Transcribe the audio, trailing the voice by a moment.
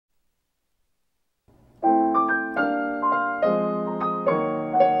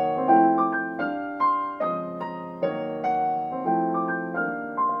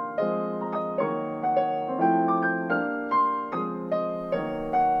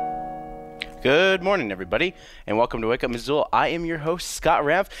Good morning, everybody, and welcome to Wake Up Missoula. I am your host, Scott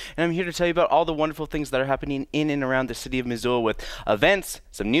Raff, and I'm here to tell you about all the wonderful things that are happening in and around the city of Missoula with events,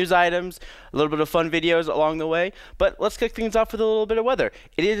 some news items, a little bit of fun videos along the way. But let's kick things off with a little bit of weather.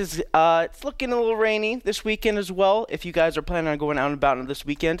 It's looking a little rainy this weekend as well. If you guys are planning on going out and about this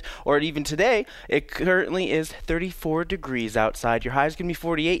weekend, or even today, it currently is 34 degrees outside. Your high is going to be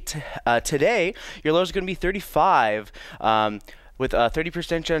 48 today. Your low is going to be 35. With a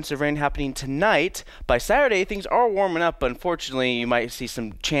 30% chance of rain happening tonight. By Saturday, things are warming up, but unfortunately, you might see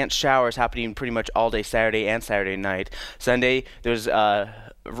some chance showers happening pretty much all day Saturday and Saturday night. Sunday, there's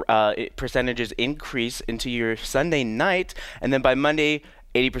percentages increase into your Sunday night, and then by Monday,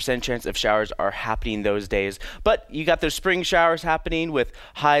 80% chance of showers are happening those days. But you got those spring showers happening with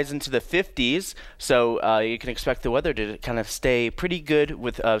highs into the 50s, so you can expect the weather to kind of stay pretty good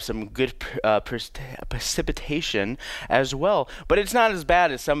with some good precipitation as well. But it's not as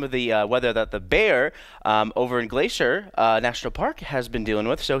bad as some of the weather that the bear over in Glacier National Park has been dealing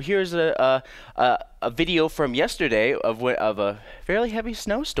with. So here's a video from yesterday of a fairly heavy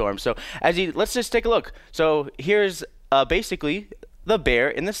snowstorm. So let's just take a look. So here's basically the bear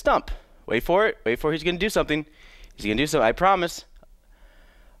in the stump. Wait for it. Wait for it. He's going to do something. He's going to do something. I promise.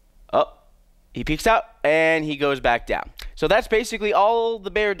 Oh, he peeks out and he goes back down. So that's basically all the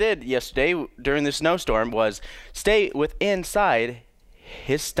bear did yesterday during the snowstorm was stay inside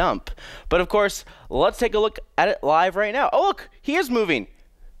his stump. But of course, let's take a look at it live right now. Oh, look, he is moving.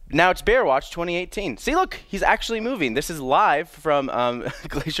 Now it's Bear Watch 2018. See, look, he's actually moving. This is live from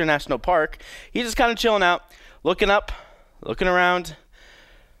Glacier National Park. He's just kind of chilling out, looking up, looking around.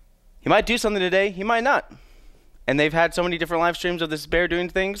 He might do something today. He might not. And they've had so many different live streams of this bear doing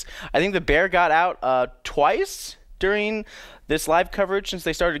things. I think the bear got out twice during this live coverage since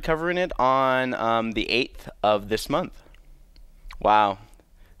they started covering it on the 8th of this month. Wow.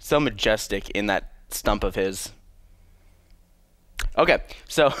 So majestic in that stump of his. Okay,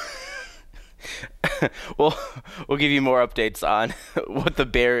 so we'll give you more updates on what the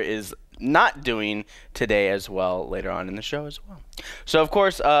bear is not doing today as well later on in the show as well. So of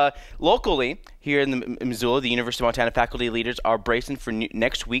course, locally here in the Missoula, the University of Montana faculty leaders are bracing for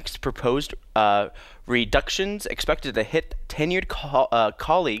next week's proposed reductions expected to hit tenured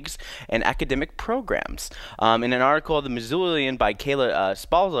colleagues and academic programs. In an article of the Missoulian by Kayla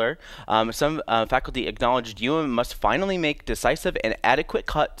Spalzer, some faculty acknowledged UM must finally make decisive and adequate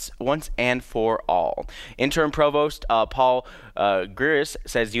cuts once and for all. Interim Provost Paul Griris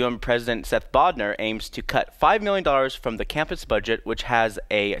says UM President Seth Bodner aims to cut $5 million from the campus budget, which has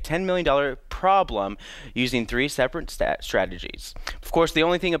a $10 million problem using 3 separate strategies. Of course, the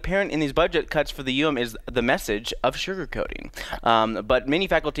only thing apparent in these budget cuts for the UM is the message of sugarcoating. But many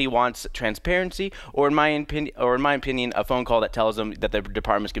faculty wants transparency, or in my opinion, a phone call that tells them that the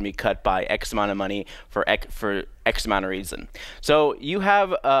department's going to be cut by X amount of money for X amount of reason. So you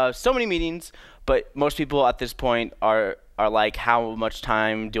have so many meetings, but most people at this point are like, how much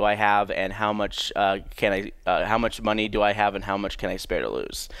time do I have, and how much how much money do I have, and how much can I spare to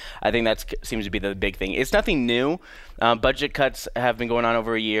lose? I think that seems to be the big thing. It's nothing new. Budget cuts have been going on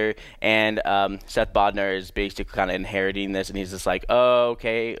over a year, and Seth Bodner is basically kind of inheriting this, and he's just like, oh,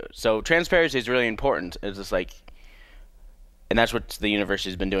 okay. So transparency is really important. It's just like, and that's what the university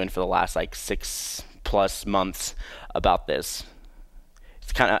has been doing for the last like 6+ months about this.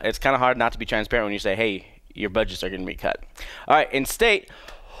 It's kind of hard not to be transparent when you say, hey, your budgets are going to be cut. All right, in state,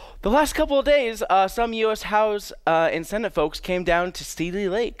 the last couple of days, some U.S. House and Senate folks came down to Steely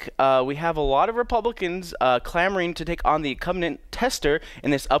Lake. We have a lot of Republicans clamoring to take on the incumbent tester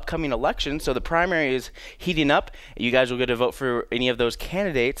in this upcoming election, so the primary is heating up. You guys will get to vote for any of those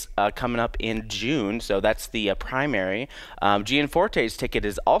candidates coming up in June, so that's the primary. Gianforte's ticket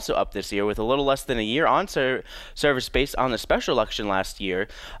is also up this year with a little less than a year on service based on the special election last year.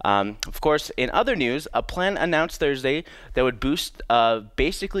 Of course, in other news, a plan announced Thursday that would boost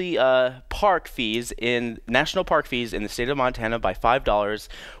basically national park fees in the state of Montana by $5,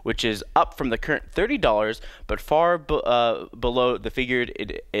 which is up from the current $30, but far below the figured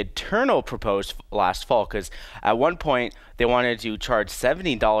eternal proposed last fall. Because at one point they wanted to charge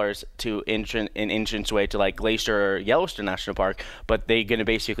 $70 to an entranceway to like Glacier or Yellowstone National Park, but they're going to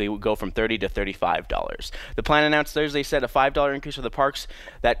basically go from $30 to $35. The plan announced Thursday said a $5 increase for the parks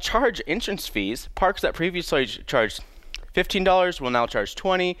that charge entrance fees. Parks that previously charged $15 will now charge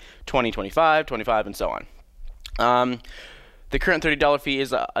 $20, $25, $25, and so on. The current $30 fee is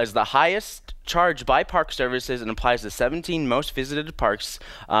the highest charged by Park Services and applies to 17 most visited parks.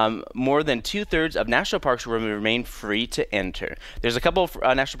 More than 2/3 of national parks will remain free to enter. There's a couple of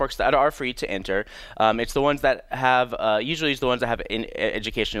national parks that are free to enter. It's the ones that have, usually it's the ones that have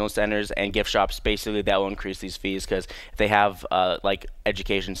educational centers and gift shops. Basically, that will increase these fees because if they have like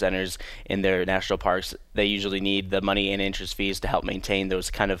education centers in their national parks, they usually need the money and interest fees to help maintain those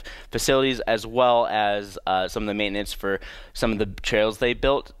kind of facilities, as well as some of the maintenance for some of the trails they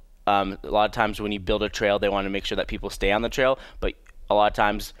built. A lot of times when you build a trail, they want to make sure that people stay on the trail, but a lot of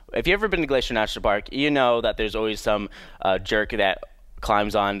times, if you've ever been to Glacier National Park, you know that there's always some jerk that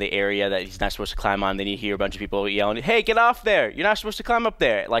climbs on the area that he's not supposed to climb on. Then you hear a bunch of people yelling, "Hey, get off there! You're not supposed to climb up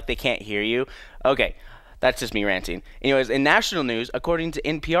there!" Like they can't hear you. Okay, that's just me ranting. Anyways, in national news, according to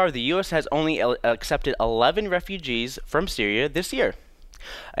NPR, the U.S. has only accepted 11 refugees from Syria this year.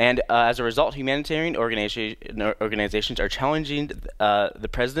 And as a result, humanitarian organizations are challenging the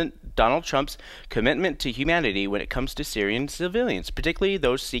President Donald Trump's commitment to humanity when it comes to Syrian civilians, particularly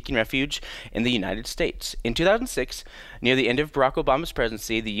those seeking refuge in the United States. In 2006, near the end of Barack Obama's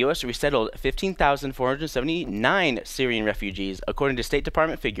presidency, the U.S. resettled 15,479 Syrian refugees. According to State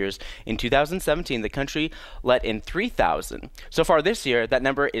Department figures, in 2017, the country let in 3,000. So far this year, that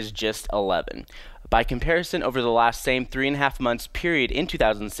number is just 11. By comparison, over the last same 3.5 months period in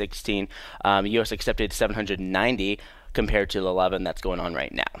 2016, U.S. accepted 790 compared to the 11 that's going on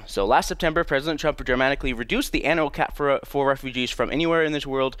right now. So last September, President Trump dramatically reduced the annual cap for refugees from anywhere in this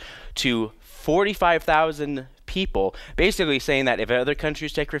world to 45,000 people, basically saying that if other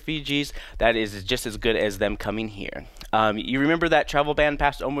countries take refugees, that is just as good as them coming here. You remember that travel ban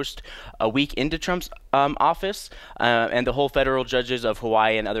passed almost a week into Trump's office, and the whole federal judges of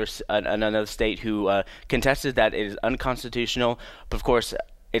Hawaii and another state who contested that it is unconstitutional. But of course,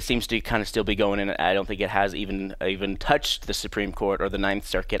 it seems to kind of still be going, and I don't think it has even touched the Supreme Court or the Ninth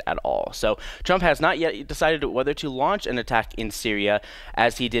Circuit at all. So Trump has not yet decided whether to launch an attack in Syria,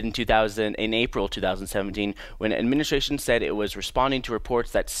 as he did in April 2017, when administration said it was responding to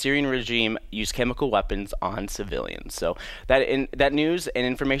reports that Syrian regime used chemical weapons on civilians. So that news and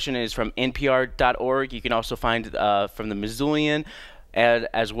information is from NPR.org. You can also find from the Missoulian. And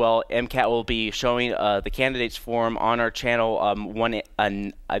as well, MCAT will be showing the candidates form on our channel.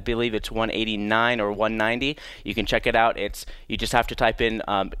 I believe it's 189 or 190. You can check it out. You just have to type in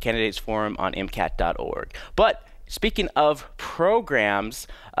candidates forum on MCAT.org. But speaking of programs,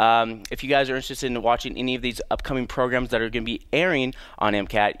 if you guys are interested in watching any of these upcoming programs that are going to be airing on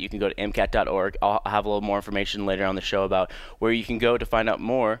MCAT, you can go to MCAT.org. I'll have a little more information later on the show about where you can go to find out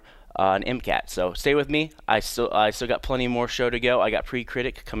more on MCAT. So stay with me. I still got plenty more show to go. I got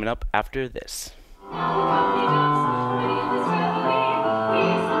Pre-Critic coming up after this.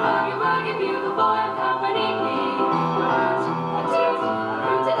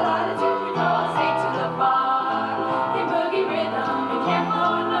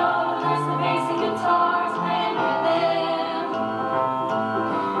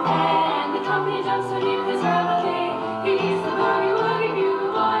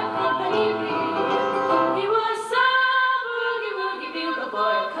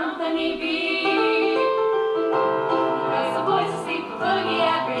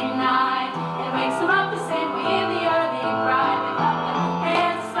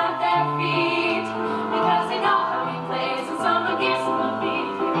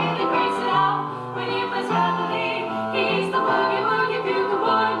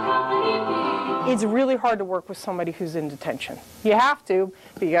 It's really hard to work with somebody who's in detention. You have to,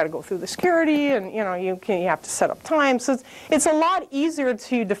 but you got to go through the security, and you have to set up time. So it's a lot easier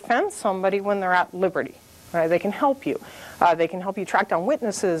to defend somebody when they're at liberty. Right? They can help you. They can help you track down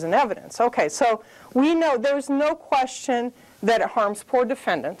witnesses and evidence. Okay, so we know there's no question that it harms poor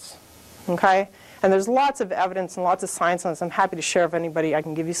defendants. Okay, and there's lots of evidence and lots of science on this. I'm happy to share with anybody. I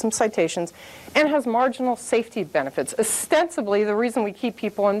can give you some citations, and it has marginal safety benefits. Ostensibly, the reason we keep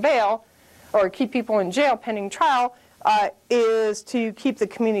people in bail or keep people in jail pending trial is to keep the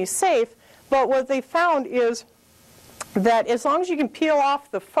community safe. But what they found is that as long as you can peel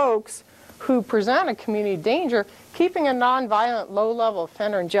off the folks who present a community danger, keeping a nonviolent, low-level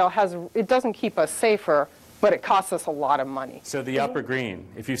offender in jail it doesn't keep us safer, but it costs us a lot of money. So the upper green,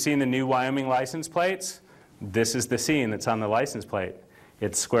 if you've seen the new Wyoming license plates, this is the scene that's on the license plate.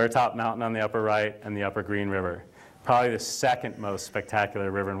 It's Square Top Mountain on the upper right and the upper Green River. Probably the second most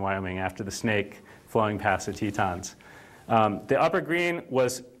spectacular river in Wyoming after the Snake flowing past the Tetons. The upper green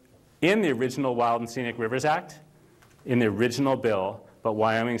was in the original Wild and Scenic Rivers Act, in the original bill, but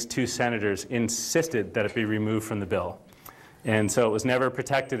Wyoming's 2 senators insisted that it be removed from the bill. And so it was never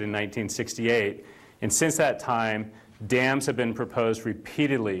protected in 1968. And since that time, dams have been proposed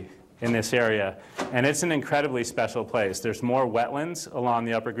repeatedly in this area, and it's an incredibly special place. There's more wetlands along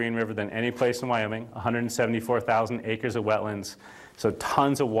the Upper Green River than any place in Wyoming, 174,000 acres of wetlands, so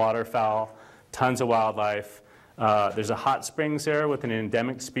tons of waterfowl, tons of wildlife. There's a hot springs there with an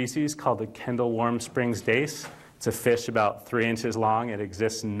endemic species called the Kendall Warm Springs dace. It's a fish about 3 inches long. It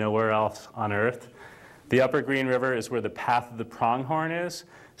exists nowhere else on Earth. The Upper Green River is where the path of the pronghorn is.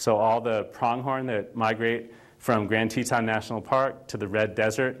 So all the pronghorn that migrate from Grand Teton National Park to the Red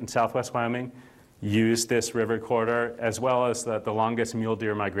Desert in southwest Wyoming use this river corridor, as well as the longest mule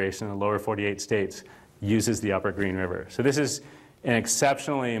deer migration in the lower 48 states uses the Upper Green River. So this is an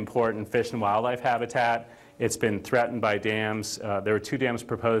exceptionally important fish and wildlife habitat. It's been threatened by dams. There were 2 dams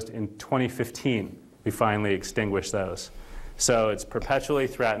proposed in 2015. We finally extinguished those. So it's perpetually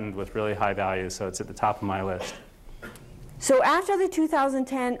threatened with really high values, so it's at the top of my list. So after the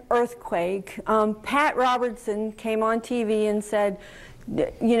 2010 earthquake, Pat Robertson came on TV and said,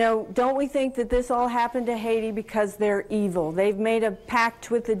 you know, don't we think that this all happened to Haiti because they're evil? They've made a pact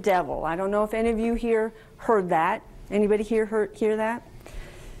with the devil. I don't know if any of you here heard that. Anybody here hear that?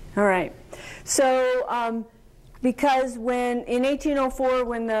 All right. So because in 1804,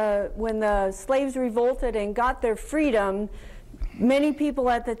 when the slaves revolted and got their freedom, many people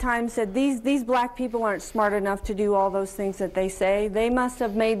at the time said, these black people aren't smart enough to do all those things that they say. They must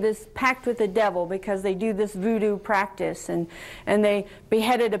have made this pact with the devil because they do this voodoo practice, and they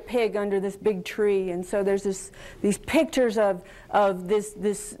beheaded a pig under this big tree. And so there's these pictures of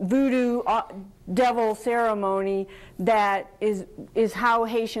this voodoo devil ceremony that is how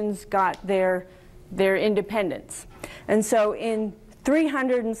Haitians got their independence. And so in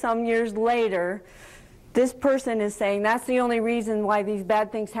 300 and some years later, this person is saying that's the only reason why these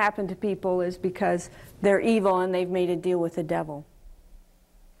bad things happen to people is because they're evil and they've made a deal with the devil.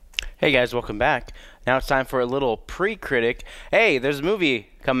 Hey guys, welcome back. Now it's time for a little pre-critic. Hey, there's a movie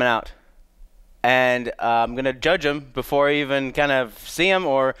coming out, and I'm going to judge him before I even kind of see him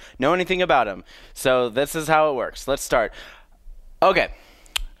or know anything about him. So this is how it works. Let's start. Okay.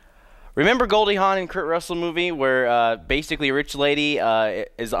 Remember Goldie Hawn and Kurt Russell movie where basically a rich lady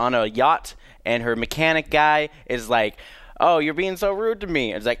is on a yacht and her mechanic guy is like, oh, you're being so rude to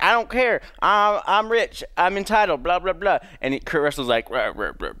me. It's like, I don't care. I'm rich. I'm entitled, blah, blah, blah. And Kurt Russell's like, rah,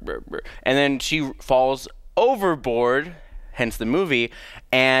 rah, rah, rah, rah. And then she falls overboard, hence the movie,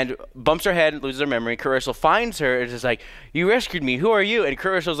 and bumps her head, loses her memory. Kurt Russell finds her and is just like, you rescued me. Who are you? And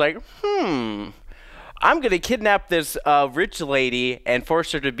Kurt Russell's like, I'm going to kidnap this rich lady and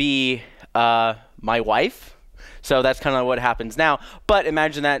force her to be my wife. So that's kind of what happens now. But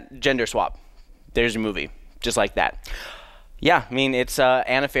imagine that gender swap. There's your movie, just like that. Yeah, I mean, it's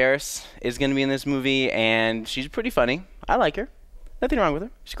Anna Faris is going to be in this movie, and she's pretty funny. I like her. Nothing wrong with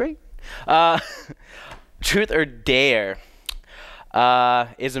her. She's great. Truth or Dare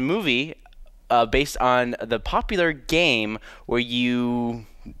is a movie based on the popular game where you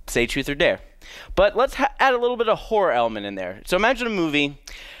say truth or dare. But let's add a little bit of horror element in there. So imagine a movie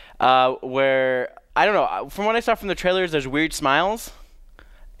where, I don't know, from what I saw from the trailers, there's weird smiles.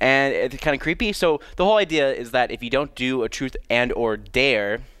 And it's kind of creepy. So the whole idea is that if you don't do a truth and or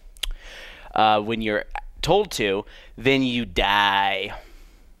dare when you're told to, then you die.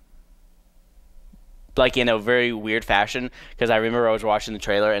 Like in a very weird fashion. Because I remember I was watching the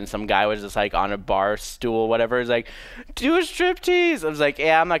trailer and some guy was just like on a bar stool, whatever. He's like, do a striptease. I was like,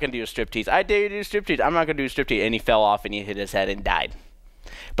 yeah, I'm not going to do a striptease. I dare you to do a striptease. I'm not going to do a striptease. And he fell off and he hit his head and died.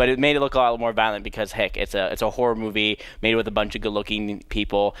 But it made it look a lot more violent because, heck, it's a horror movie made with a bunch of good-looking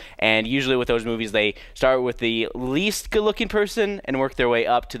people. And usually with those movies, they start with the least good-looking person and work their way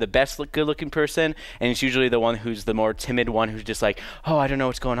up to the best good-looking person. And it's usually the one who's the more timid one who's just like, oh, I don't know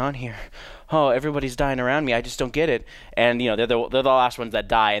what's going on here. Oh, everybody's dying around me. I just don't get it. And, you know, they're the last ones that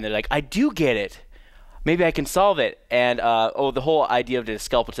die. And they're like, I do get it. Maybe I can solve it. And, the whole idea of the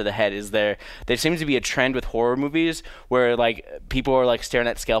scalpel to the head is there seems to be a trend with horror movies where, like, people are, like, staring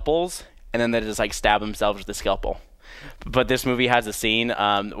at scalpels, and then they just, like, stab themselves with the scalpel. But this movie has a scene,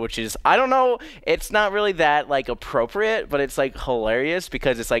 which is, I don't know, it's not really that, like, appropriate, but it's, like, hilarious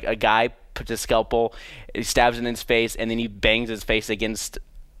because it's, like, a guy puts a scalpel, he stabs it in his face, and then he bangs his face against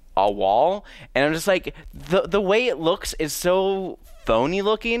a wall. And I'm just like, the way it looks is so phony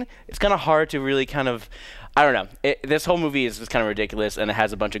looking. It's kind of hard to really kind of, I don't know. This whole movie is just kind of ridiculous, and it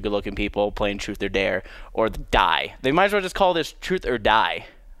has a bunch of good-looking people playing Truth or Dare or Die. They might as well just call this Truth or Die.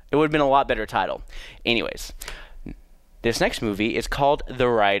 It would have been a lot better title. Anyways, this next movie is called The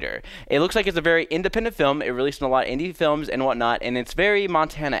Rider. It looks like it's a very independent film. It released in a lot of indie films and whatnot, and it's very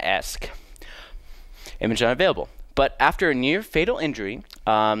Montana-esque. Image not available. But after a near-fatal injury,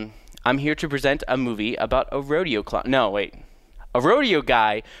 I'm here to present a movie about a rodeo clown. No, wait. a rodeo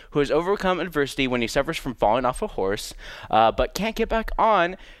guy who has overcome adversity when he suffers from falling off a horse, but can't get back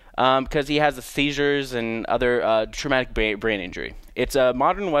on because he has the seizures and other traumatic brain injury. It's a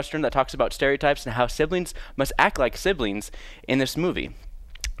modern Western that talks about stereotypes and how siblings must act like siblings in this movie.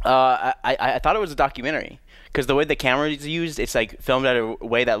 I thought it was a documentary because the way the camera is used, it's like filmed at a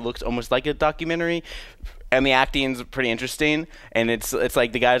way that looks almost like a documentary. And the acting's pretty interesting, and it's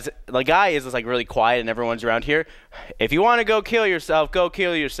like the guy is just like really quiet, and everyone's around here. If you want to go kill yourself, go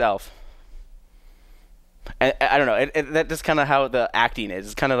kill yourself. And I don't know, that's kind of how the acting is.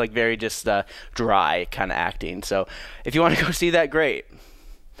 It's kind of like very just dry kind of acting. So if you want to go see that, great.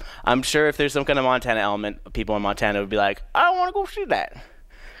 I'm sure if there's some kind of Montana element, people in Montana would be like, I don't want to go see that.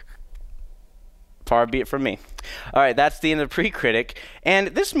 Far be it from me. All right, that's the end of Pre-Critic. And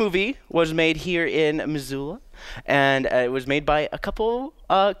this movie was made here in Missoula, and it was made by a couple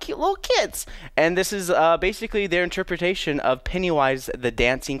cute little kids. And this is basically their interpretation of Pennywise the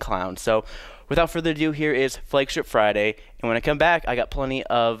Dancing Clown. So without further ado, here is Flagship Friday. And when I come back, I got plenty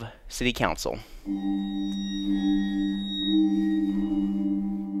of City Council.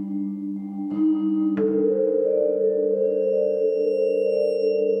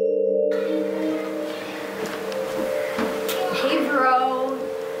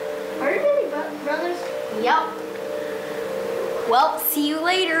 Yep. Well, see you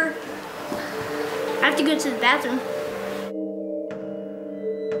later. I have to go to the bathroom.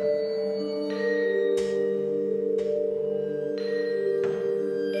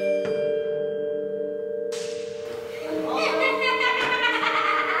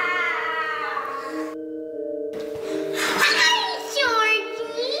 Hi,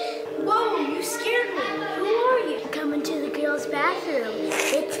 Georgie. Whoa, you scared me. Who are you? Coming to the girls' bathroom.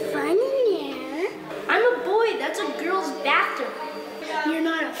 It's fun in there. I'm a boy. That's a girl's bathroom. You're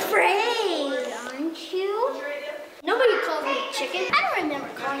not afraid, aren't you? Nobody calls me chicken. I don't remember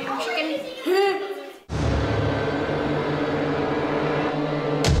calling you chicken.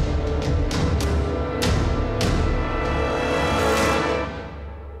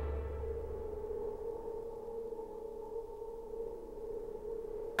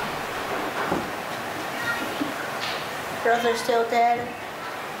 Girls are still dead.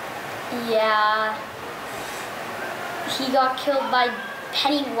 Yeah. He got killed by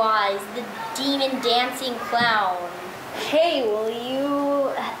Pennywise, the demon dancing clown. Hey, will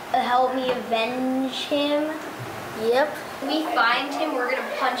you help me avenge him? Yep. We find him, we're gonna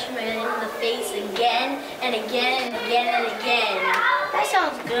punch him in the face again and again and again and again. That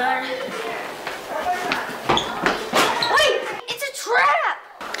sounds good. Wait! It's a trap!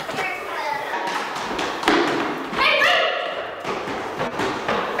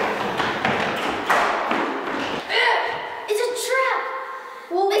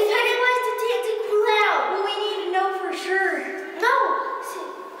 Well, it's Pennywise the Dancing Clown. Well, we need to know for sure. No.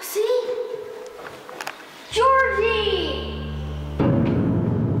 See? Georgie!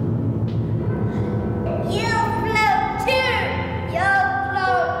 You float too! You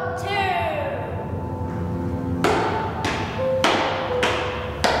float too!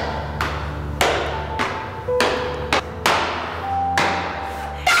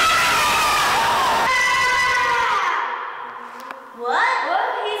 What?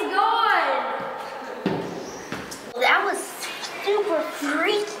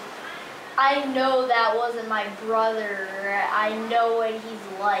 I know that wasn't my brother. I know what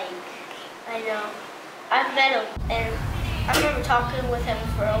he's like. I know. I've met him, and I remember talking with him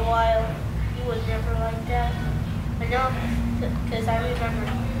for a while. He was never like that. I know, because I remember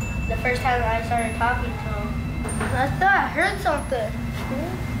the first time I started talking to him. I thought I heard something.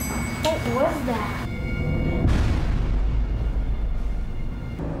 What was that?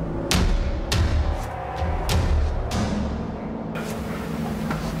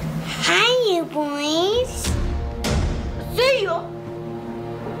 Hi, you boys. See ya.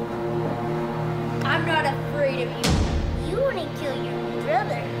 I'm not afraid of you. You want to kill your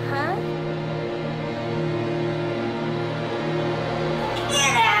brother, huh?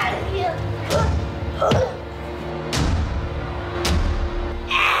 Get out of here.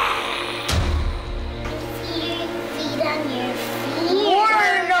 Feet on your feet.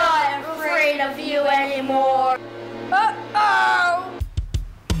 We're not afraid of you anymore. Uh-oh.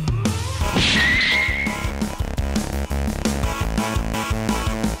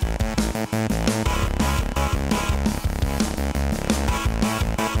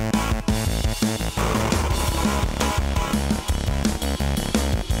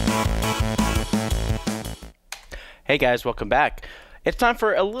 Hey guys, welcome back. It's time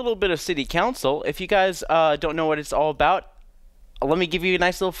for a little bit of City Council. If you guys don't know what it's all about, let me give you a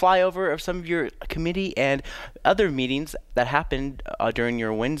nice little flyover of some of your committee and other meetings that happened during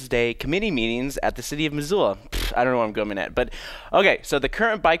your Wednesday committee meetings at the city of Missoula. I don't know where I'm going at, but okay. So the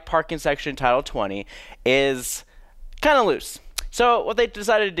current bike parking section, Title 20, is kind of loose. So what they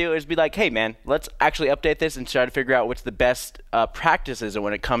decided to do is be like, hey man, let's actually update this and try to figure out what's the best practices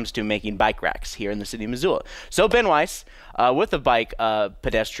when it comes to making bike racks here in the city of Missoula. So Ben Weiss, with the bike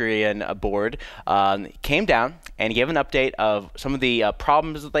pedestrian board, came down and gave an update of some of the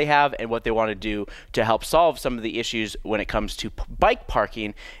problems that they have and what they want to do to help solve some of the issues when it comes to bike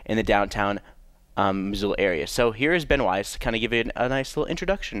parking in the downtown Missoula area. So here is Ben Weiss to kind of give you a nice little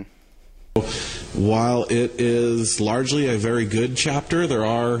introduction. While it is largely a very good chapter, there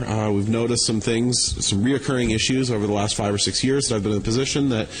are, we've noticed some things, some reoccurring issues over the last 5 or 6 years that I've been in the position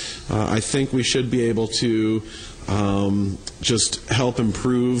that I think we should be able to just help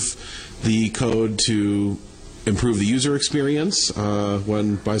improve the code to improve the user experience.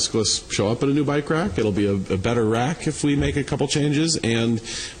 When bicyclists show up at a new bike rack, it'll be a better rack if we make a couple changes, and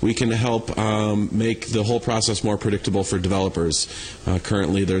we can help make the whole process more predictable for developers.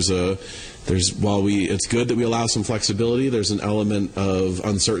 Currently, while it's good that we allow some flexibility, there's an element of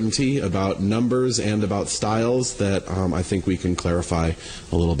uncertainty about numbers and about styles that I think we can clarify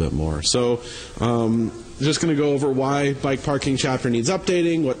a little bit more. So just going to go over why bike parking chapter needs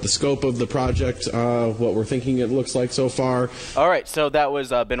updating, what the scope of the project, what we're thinking it looks like so far. All right, so that was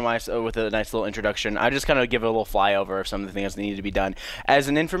Ben Weiss with a nice little introduction. I just kind of give a little flyover of some of the things that need to be done. As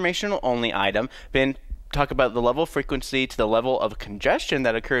an informational only item, Ben talk about the level of frequency to the level of congestion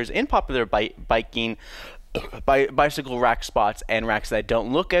that occurs in popular bicycle rack spots and racks that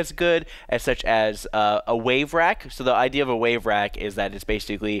don't look as good, as such as a wave rack. So the idea of a wave rack is that it's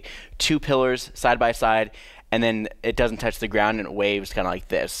basically two pillars side by side, and then it doesn't touch the ground and it waves kind of like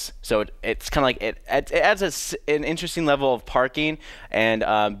this. So it's kind of like it adds an interesting level of parking, and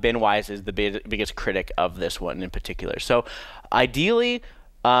Ben Weiss is the biggest critic of this one in particular. So ideally,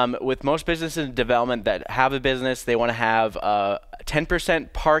 with most businesses in development that have a business, they want to have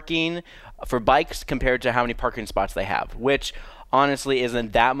 10% parking for bikes compared to how many parking spots they have, which honestly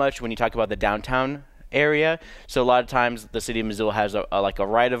isn't that much when you talk about the downtown area. So a lot of times the city of Missoula has like a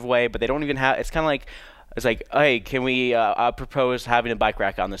right of way, but they don't even have. It's kind of like, it's like, hey, can we propose having a bike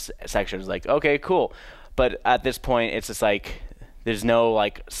rack on this section? It's like, okay, cool, but at this point, it's just like there's no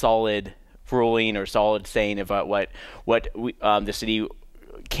like solid ruling or solid saying about what the city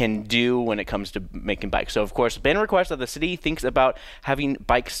can do when it comes to making bikes. So of course, Ben requests that the city thinks about having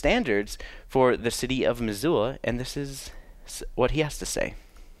bike standards for the city of Missoula, and this is what he has to say.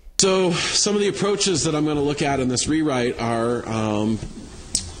 So some of the approaches that I'm going to look at in this rewrite are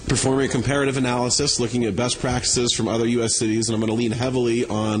performing a comparative analysis, looking at best practices from other U.S. cities, and I'm going to lean heavily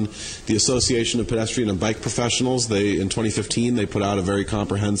on the Association of Pedestrian and Bike Professionals. In 2015, they put out a very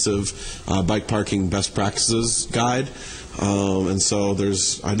comprehensive bike parking best practices guide. And so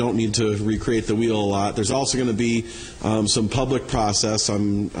I don't need to recreate the wheel a lot. There's also going to be some public process.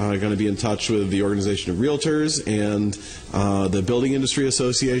 I'm going to be in touch with the Organization of Realtors and the Building Industry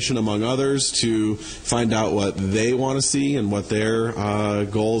Association, among others, to find out what they want to see and what their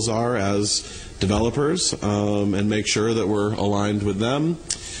goals are as developers, and make sure that we're aligned with them.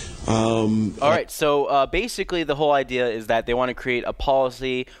 All right, so basically the whole idea is that they want to create a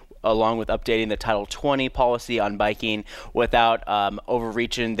policy along with updating the Title 20 policy on biking without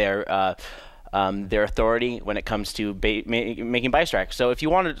overreaching their authority when it comes to making bike racks. So if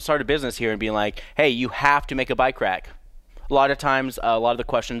you want to start a business here and be like, hey, you have to make a bike rack, a lot of times, a lot of the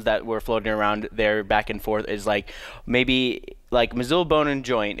questions that were floating around there back and forth is like, maybe like Missoula Bone and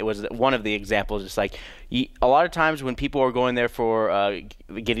Joint, it was one of the examples. It's like a lot of times when people are going there for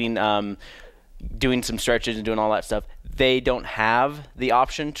doing some stretches and doing all that stuff, they don't have the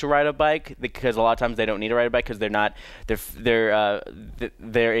option to ride a bike, because a lot of times they don't need to ride a bike because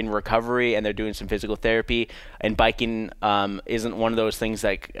they're in recovery and they're doing some physical therapy, and biking isn't one of those things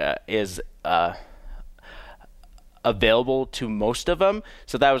that is available to most of them.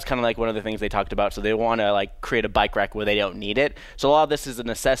 So that was kind of like one of the things they talked about. So they want to like create a bike rack where they don't need it. So a lot of this is an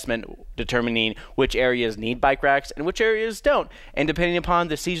assessment determining which areas need bike racks and which areas don't. And depending upon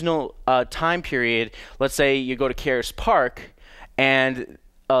the seasonal time period, let's say you go to Caris Park, and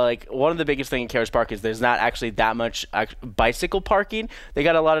like one of the biggest thing in Caris Park is there's not actually that much bicycle parking. They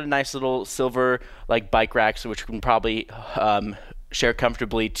got a lot of nice little silver like bike racks, which can probably share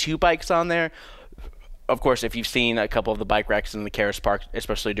comfortably 2 bikes on there. Of course, if you've seen a couple of the bike racks in the Caris Park,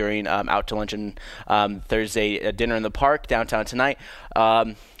 especially during out to lunch and Thursday dinner in the park downtown tonight,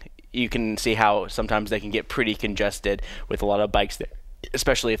 you can see how sometimes they can get pretty congested with a lot of bikes there.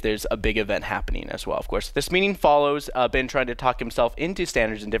 especially if there's a big event happening as well, of course. This meeting follows Ben trying to talk himself into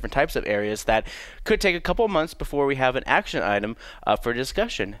standards in different types of areas that could take a couple of months before we have an action item for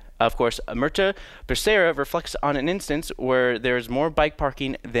discussion. Of course, Myrta Becerra reflects on an instance where there is more bike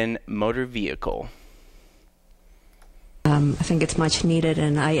parking than motor vehicle. I think it's much needed,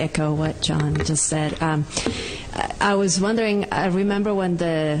 and I echo what John just said. I was wondering, I remember when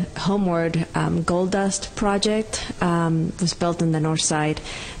the Homeward Gold Dust project was built in the north side,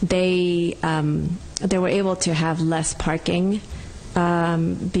 they were able to have less parking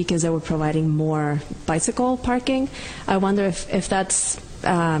because they were providing more bicycle parking. I wonder if that's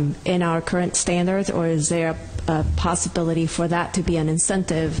in our current standards, or is there a possibility for that to be an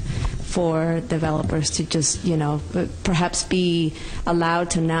incentive for developers to just, perhaps be allowed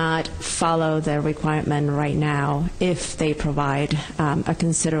to not follow the requirement right now if they provide a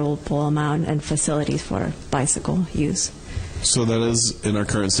considerable amount and facilities for bicycle use? So that is in our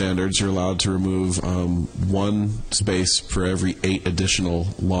current standards. You're allowed to remove 1 space for every 8 additional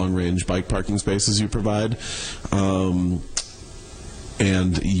long-range bike parking spaces you provide.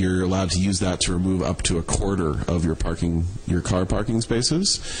 And you're allowed to use that to remove up to a quarter of your car parking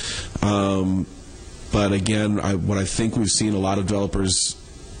spaces. But again, what I think we've seen, a lot of developers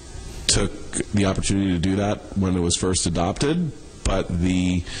took the opportunity to do that when it was first adopted, but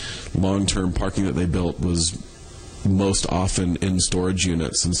the long-term parking that they built was most often in storage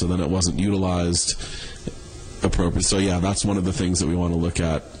units, and so then it wasn't utilized appropriately. So yeah, that's one of the things that we want to look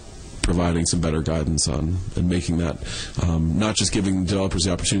at, providing some better guidance on, and making that not just giving developers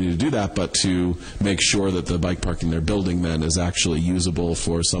the opportunity to do that, but to make sure that the bike parking they're building then is actually usable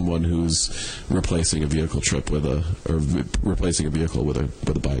for someone who's replacing a vehicle trip with replacing a vehicle with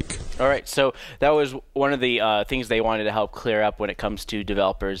a bike. All right, so that was one of the things they wanted to help clear up when it comes to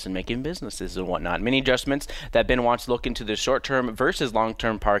developers and making businesses and whatnot. Many adjustments that Ben wants to look into the short-term versus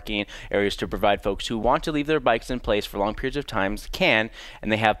long-term parking areas to provide folks who want to leave their bikes in place for long periods of time can,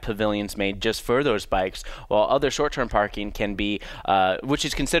 and they have pavilions made just for those bikes, while other short-term parking can be, which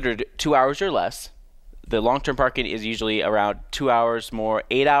is considered 2 hours or less. The long-term parking is usually around 2 hours more,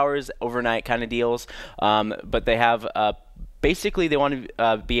 8 hours overnight kind of deals, but they have basically, they want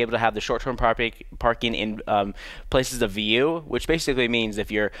to be able to have the short-term parking in places of view, which basically means if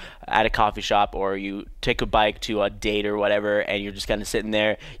you're at a coffee shop or you take a bike to a date or whatever and you're just kind of sitting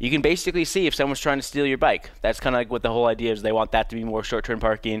there, you can basically see if someone's trying to steal your bike. That's kind of like what the whole idea is. They want that to be more short-term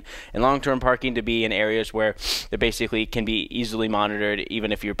parking, and long-term parking to be in areas where they basically can be easily monitored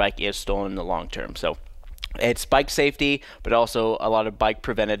even if your bike is stolen in the long term. So it's bike safety, but also a lot of bike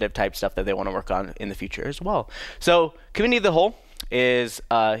preventative type stuff that they want to work on in the future as well. So Committee of the Whole is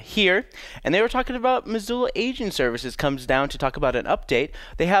here, and they were talking about Missoula Aging Services comes down to talk about an update.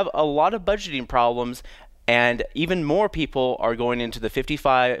 They have a lot of budgeting problems, and even more people are going into the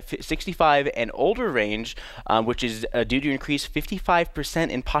 65 and older range, which is due to increase 55%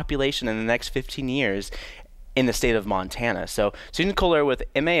 in population in the next 15 years. In the state of Montana. So Susan Kohler with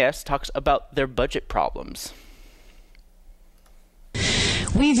MAS talks about their budget problems.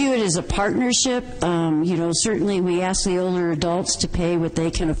 We view it as a partnership. Certainly we ask the older adults to pay what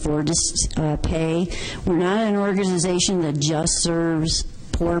they can afford to pay. We're not an organization that just serves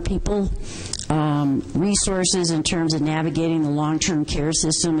poor people. Resources in terms of navigating the long-term care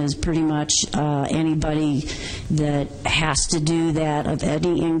system is pretty much anybody that has to do that of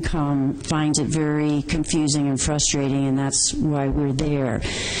any income finds it very confusing and frustrating, and that's why we're there.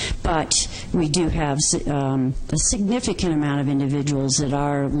 But we do have a significant amount of individuals that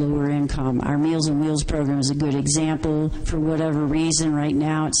are lower income. Our Meals on Wheels program is a good example. For whatever reason, right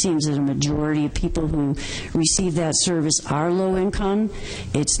now it seems that a majority of people who receive that service are low income.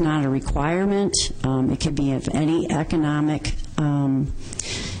 It's not a requirement. It could be of any economic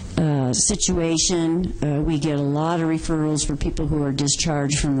situation. We get a lot of referrals for people who are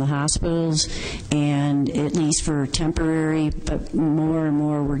discharged from the hospitals, and at least for temporary, but more and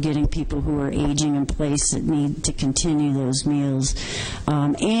more we're getting people who are aging in place that need to continue those meals.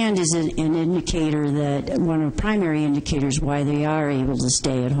 And is an indicator that one of the primary indicators why they are able to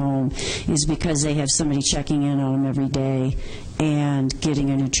stay at home is because they have somebody checking in on them every day and getting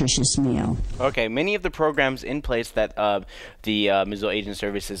a nutritious meal. Okay, many of the programs in place that the Missoula Aging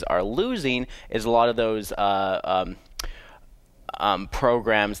Services are losing is a lot of those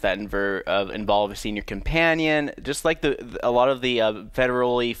programs that involve a senior companion, just like a lot of the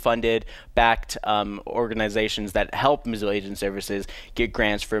federally funded backed organizations that help Missoula Aging Services get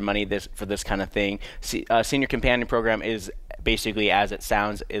grants for money for this kind of thing. Senior companion program is basically, as it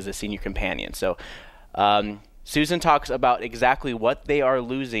sounds, is a senior companion. So Susan talks about exactly what they are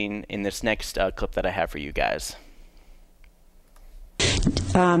losing in this next clip that I have for you guys.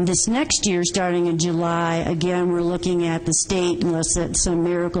 This next year, starting in July, again, we're looking at the state, unless some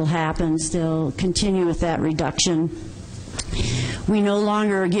miracle happens, they'll continue with that reduction. We no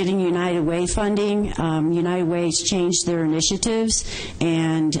longer are getting United Way funding. United Way's changed their initiatives,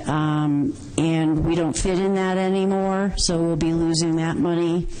 and we don't fit in that anymore, so we'll be losing that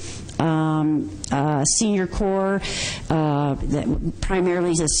money. Senior Corps, that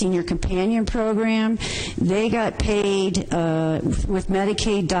primarily is a senior companion program. They got paid with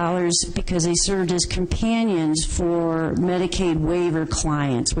Medicaid dollars because they served as companions for Medicaid waiver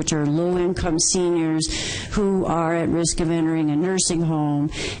clients, which are low-income seniors who are at risk of entering a nursing home,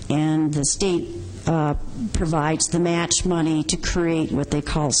 and the state provides the match money to create what they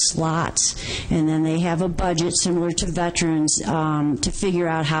call slots, and then they have a budget similar to veterans to figure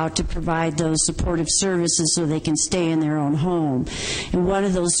out how to provide those supportive services so they can stay in their own home. And one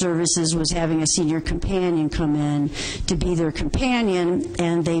of those services was having a senior companion come in to be their companion,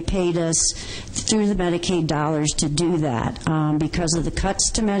 and they paid us through the Medicaid dollars to do that. Because of the cuts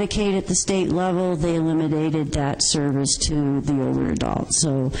to Medicaid at the state level, they eliminated that service to the older adults,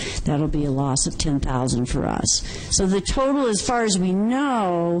 so that'll be a loss of $10,000 for us. So the total, as far as we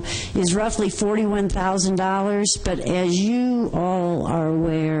know, is roughly $41,000, but as you all are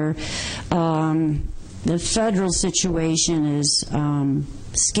aware, the federal situation is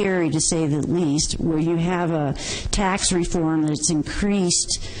scary, to say the least, where you have a tax reform that's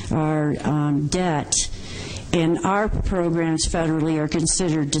increased our debt, and our programs federally are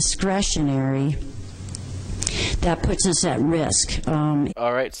considered discretionary. That puts us at risk.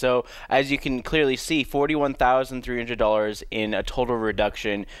 All right, so as you can clearly see, $41,300 in a total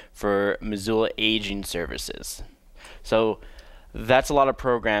reduction for Missoula Aging Services. So that's a lot of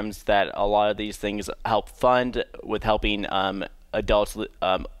programs that a lot of these things help fund, with helping adults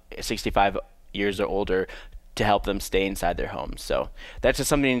 65 years or older to help them stay inside their homes. So that's just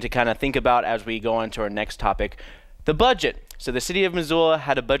something to kind of think about as we go on to our next topic, the budget. So the city of Missoula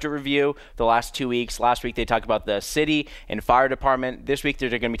had a budget review the last 2 weeks. Last week they talked about the city and fire department. This week they're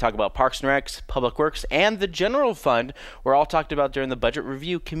going to be talking about Parks and Recs, Public Works, and the general fund. We're all talked about during the budget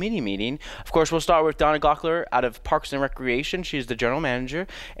review committee meeting. Of course, we'll start with Donna Glockler out of Parks and Recreation. She's the general manager,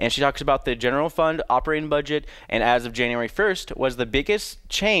 and she talks about the general fund operating budget, and as of January 1st was the biggest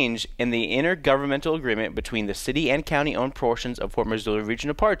change in the intergovernmental agreement between the city and county-owned portions of Fort Missoula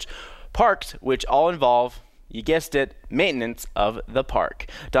Regional Parks, which all involve, you guessed it, maintenance of the park.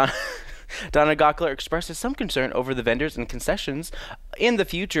 Donna Glockler expresses some concern over the vendors and concessions in the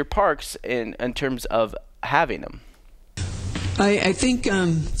future parks in terms of having them. I think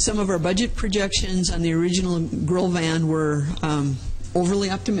some of our budget projections on the original grill van were overly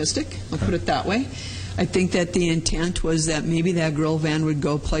optimistic, I'll put it that way. I think that the intent was that maybe that grill van would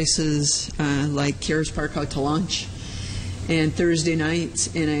go places like Cares Park out to lunch and Thursday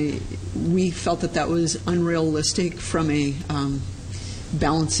nights, and we felt that that was unrealistic from a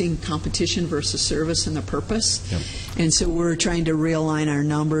balancing competition versus service and the purpose. Yep. And so we're trying to realign our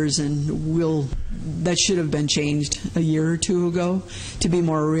numbers, and that should have been changed a year or two ago to be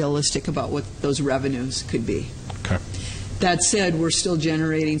more realistic about what those revenues could be. Okay. That said, we're still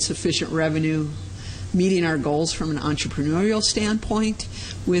generating sufficient revenue, meeting our goals from an entrepreneurial standpoint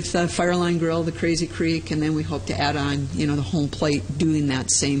with Fireline Grill, the Crazy Creek, and then we hope to add on, the home plate doing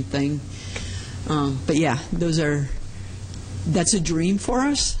that same thing. But yeah, that's a dream for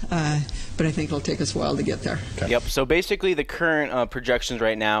us, but I think it'll take us a while to get there. Okay. Yep, so basically the current projections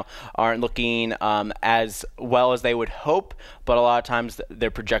right now aren't looking as well as they would hope, but a lot of times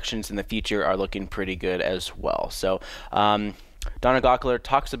their projections in the future are looking pretty good as well. So Donna Glockler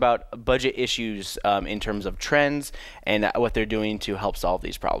talks about budget issues in terms of trends and what they're doing to help solve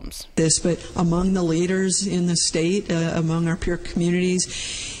these problems. But among the leaders in the state, among our peer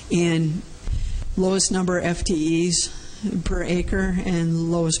communities, in lowest number of FTEs per acre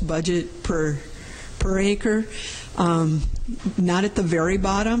and lowest budget per acre, not at the very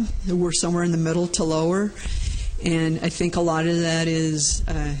bottom. We're somewhere in the middle to lower, and I think a lot of that is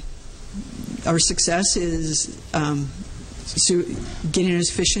our success is getting as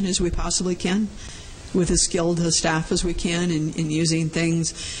efficient as we possibly can with as skilled a staff as we can, and using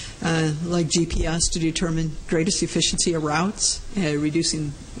things like GPS to determine greatest efficiency of routes,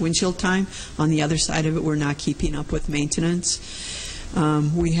 reducing windshield time. On the other side of it, we're not keeping up with maintenance.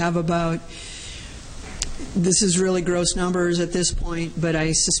 We have about, this is really gross numbers at this point, but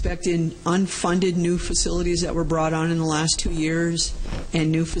I suspect in unfunded new facilities that were brought on in the last 2 years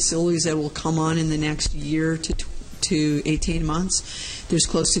and new facilities that will come on in the next year to 18 months, there's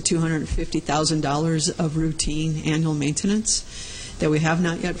close to $250,000 of routine annual maintenance that we have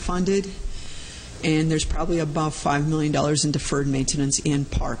not yet funded. and there's probably about $5 million in deferred maintenance in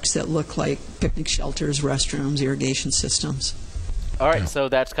parks that look like picnic shelters, restrooms, irrigation systems. All right, so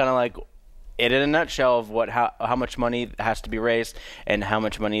that's kind of like it in a nutshell of how much money has to be raised and how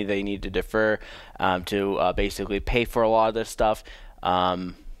much money they need to defer to basically pay for a lot of this stuff.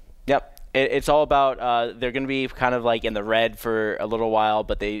 Yep. It's all about they're going to be kind of like in the red for a little while,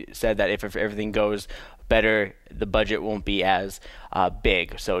 but they said that if everything goes better, the budget won't be as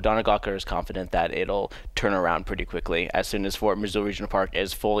big. So Donna Gawker is confident that it'll turn around pretty quickly as soon as Fort Missoula Regional Park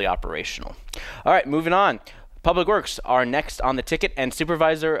is fully operational. All right, moving on. Public Works are next on the ticket, and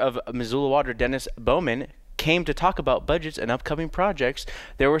Supervisor of Missoula Water Dennis Bowman came to talk about budgets and upcoming projects.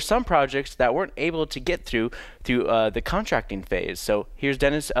 There were some projects that weren't able to get through the contracting phase. So here's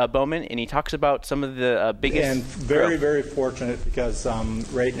Dennis Bowman, and he talks about some of the biggest and very fortunate because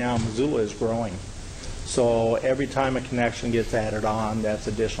right now Missoula is growing. So every time a connection gets added on, that's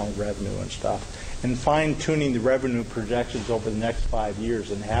additional revenue and stuff. And fine-tuning the revenue projections over the next 5 years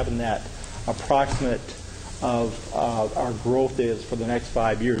and having that approximate of our growth is for the next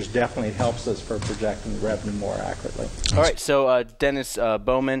 5 years definitely helps us for projecting the revenue more accurately. All right, so Dennis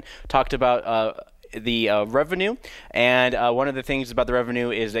Bowman talked about the revenue, and one of the things about the revenue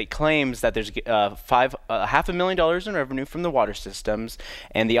is it claims that there's $500,000 in revenue from the water systems,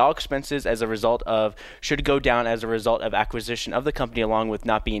 and the all expenses as a result of should go down as a result of acquisition of the company, along with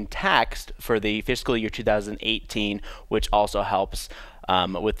not being taxed for the fiscal year 2018, which also helps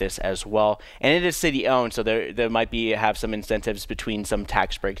with this as well. And it is city owned, so there might have some incentives between some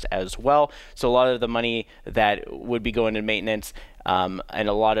tax breaks as well. So a lot of the money that would be going to maintenance and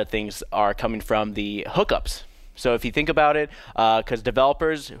a lot of things are coming from the hookups. So if you think about it, because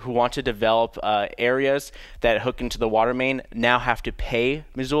developers who want to develop areas that hook into the water main now have to pay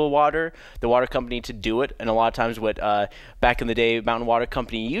Missoula Water, the water company, to do it. And a lot of times what back in the day Mountain Water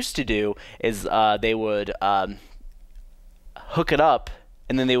Company used to do is they would hook it up,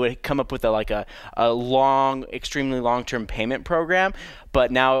 and then they would come up with a long, extremely long-term payment program.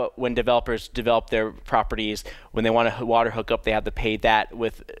 But now when developers develop their properties, when they want a water hookup, they have to pay that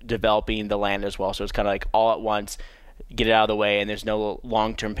with developing the land as well. So it's kind of like all at once, get it out of the way, and there's no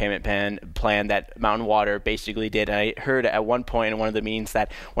long-term payment plan that Mountain Water basically did. And I heard at one point in one of the meetings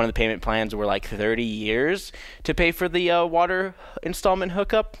that one of the payment plans were like 30 years to pay for the water installment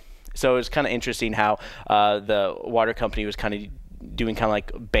hookup. So it's kind of interesting how the water company was kind of doing kind of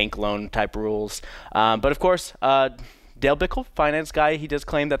like bank loan type rules. But of course, Dale Bickle, finance guy, he does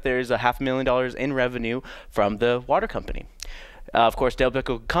claim that there's $500,000 in revenue from the water company. Of course, Dale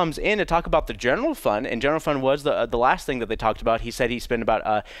Bickle comes in to talk about the general fund, and general fund was the last thing that they talked about. He said he spent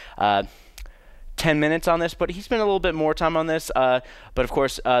about 10 minutes on this, but he spent a little bit more time on this. But of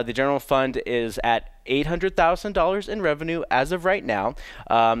course, the general fund is at $800,000 in revenue as of right now.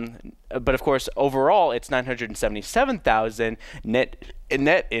 But of course, overall, it's $977,000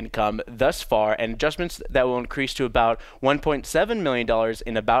 net income thus far, and adjustments that will increase to about $1.7 million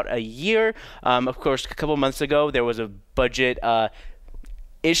in about a year. Of course, a couple months ago, there was a budget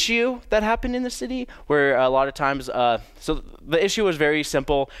issue that happened in the city where a lot of times so the issue was very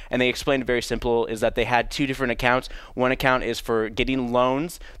simple, and they explained it very simple, is that they had two different accounts. One account is for getting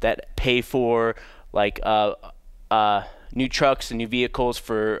loans that pay for like new trucks and new vehicles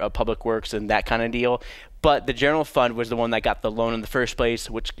for public works and that kind of deal. But the general fund was the one that got the loan in the first place,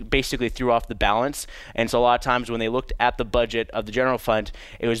 which basically threw off the balance. And so a lot of times when they looked at the budget of the general fund,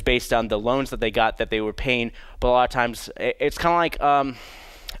 it was based on the loans that they got that they were paying. But a lot of times it's kind of like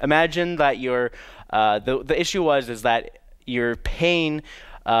imagine that you're the issue is that you're paying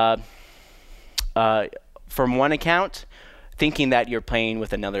from one account thinking that you're paying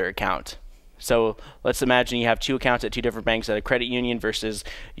with another account. So let's imagine you have two accounts at two different banks at a credit union versus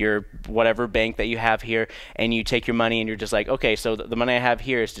your whatever bank that you have here, and you take your money and you're just like, okay, so the money I have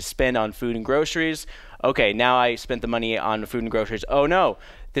here is to spend on food and groceries. Okay, now I spent the money on food and groceries. Oh no,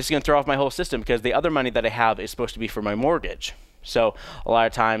 this is going to throw off my whole system because the other money that I have is supposed to be for my mortgage. So a lot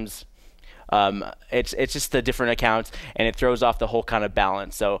of times it's just the different accounts, and it throws off the whole kind of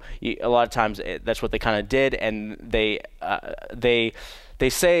balance. So a lot of times that's what they kind of did, and they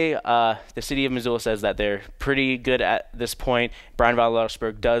say the city of Missoula says that they're pretty good at this point. Brian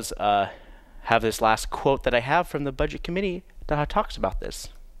Vallersburg does have this last quote that I have from the budget committee that talks about this.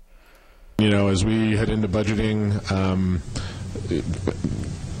 You know, as we head into budgeting,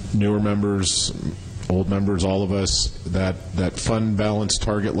 newer members, old members, all of us, that fund balance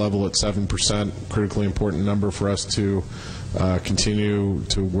target level at 7%, critically important number for us to continue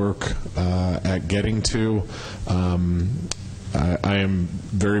to work at getting to. I am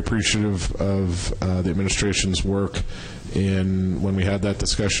very appreciative of the administration's work when we had that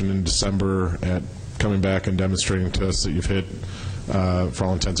discussion in December at coming back and demonstrating to us that you've hit, for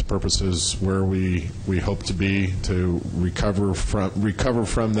all intents and purposes, where we hope to be, to recover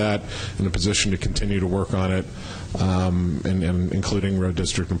from that, in a position to continue to work on it, and including road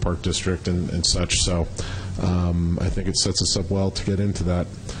district and park district and such. So I think it sets us up well to get into that.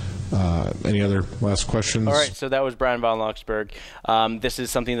 Any other last questions? All right, so that was Brian von Locksberg. This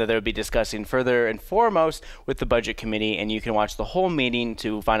is something that they'll be discussing further and foremost with the Budget Committee, and you can watch the whole meeting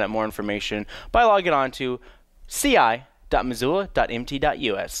to find out more information by logging on to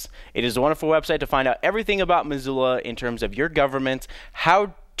ci.missoula.mt.us. It is a wonderful website to find out everything about Missoula in terms of your government.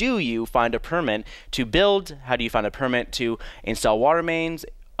 How do you find a permit to build? How do you find a permit to install water mains,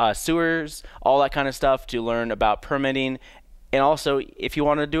 sewers, all that kind of stuff, to learn about permitting. And also, if you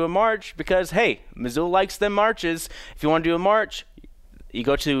want to do a march, because, hey, Missoula likes them marches. If you want to do a march, you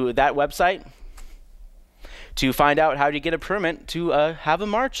go to that website to find out how to get a permit to have a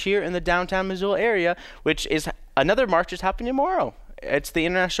march here in the downtown Missoula area, which is another march is happening tomorrow. It's the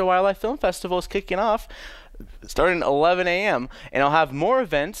International Wildlife Film Festival is kicking off starting at 11 a.m. And I'll have more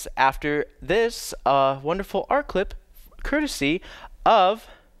events after this wonderful art clip courtesy of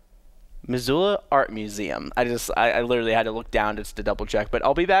Missoula Art Museum. I literally had to look down just to double check, but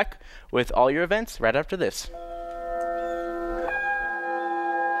I'll be back with all your events right after this.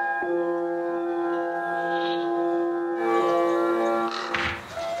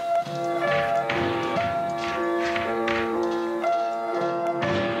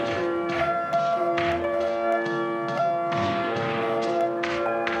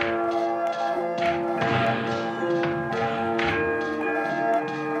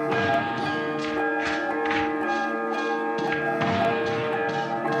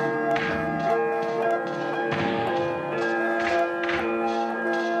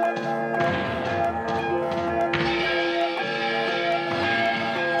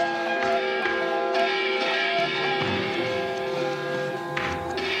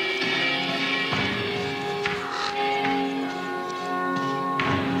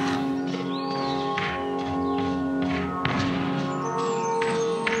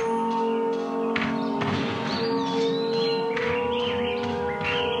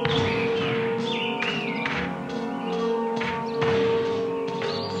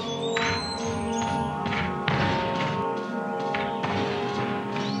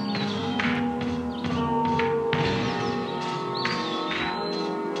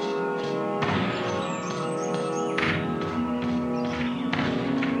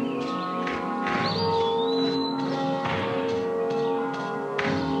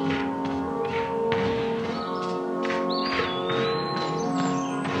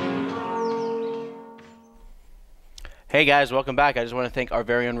 Hey guys, welcome back. I just want to thank our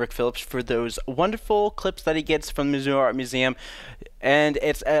very own Rick Phillips for those wonderful clips that he gets from the Missoula Art Museum, and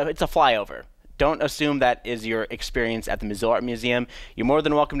it's a flyover. Don't assume that is your experience at the Missoula Art Museum. You're more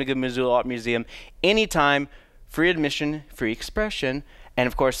than welcome to go to the Missoula Art Museum anytime. Free admission, free expression, and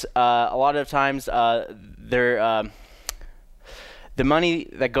of course, a lot of times the money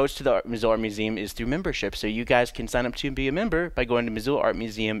that goes to the Missoula Art Museum is through membership, so you guys can sign up to be a member by going to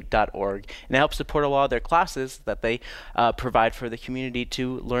MissoulaArtMuseum.org, and it helps support a lot of their classes that they provide for the community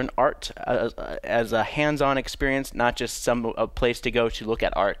to learn art as a hands-on experience, not just a place to go to look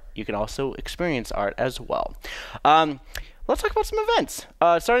at art. You can also experience art as well. Let's talk about some events.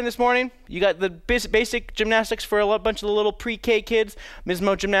 Starting this morning, you got the basic gymnastics for a bunch of the little pre-K kids.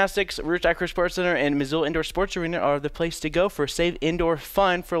 Mismo Gymnastics, Roots Acro Sports Center, and Missoula Indoor Sports Arena are the place to go for safe indoor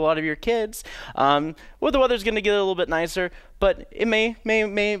fun for a lot of your kids. Well, the weather's going to get a little bit nicer, but it may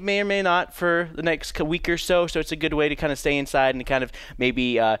or may not for the next week or so. So it's a good way to kind of stay inside and kind of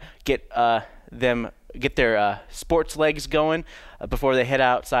maybe get their sports legs going before they head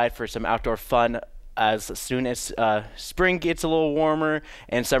outside for some outdoor fun. As soon as spring gets a little warmer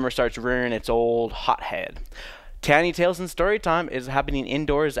and summer starts rearing its old hot head. Tiny Tales and Storytime is happening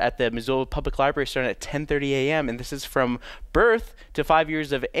indoors at the Missoula Public Library starting at 10:30 a.m. and this is from birth to 5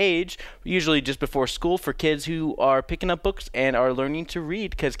 years of age, usually just before school for kids who are picking up books and are learning to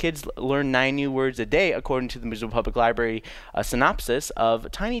read, because kids learn 9 new words a day according to the Missoula Public Library synopsis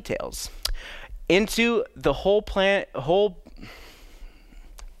of Tiny Tales. Into the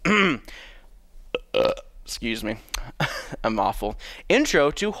excuse me, I'm awful.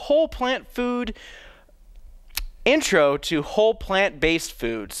 Intro to whole plant-based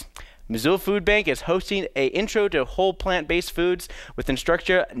foods. Missoula Food Bank is hosting a intro to whole plant-based foods with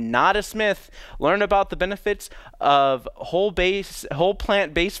instructor Nada Smith. Learn about the benefits of whole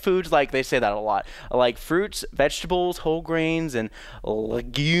plant-based foods, like they say that a lot, like fruits, vegetables, whole grains, and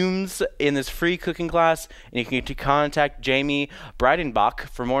legumes in this free cooking class. And you can contact Jamie Breidenbach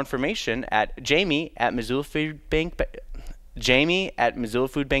for more information at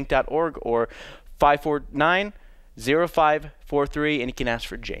jamie@missoulafoodbank.org or 549-0543, and you can ask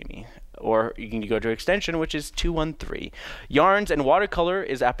for Jamie. Or you can go to extension, which is 213. Yarns and Watercolor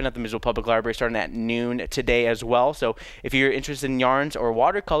is happening at the Missoula Public Library starting at noon today as well. So if you're interested in yarns or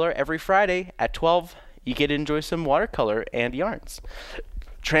watercolor, every Friday at 12, you get to enjoy some watercolor and yarns.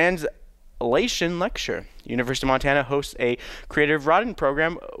 Translation lecture. University of Montana hosts a creative writing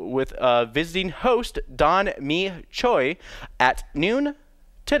program with visiting host Don Mi Choi at noon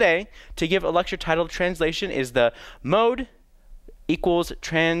today. To give a lecture titled Translation is the Mode equals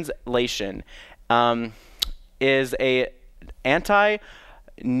Translation. Is a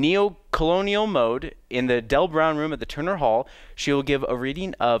anti-neocolonial mode in the Del Brown Room at the Turner Hall. She will give a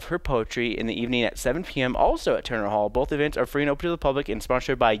reading of her poetry in the evening at 7 p.m. also at Turner Hall. Both events are free and open to the public and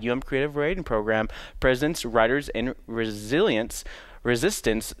sponsored by Creative Writing Program, Presidents, Writers, and Resistance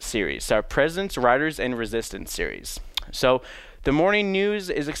Series. Our Presidents, Writers, and Resistance Series. So the morning news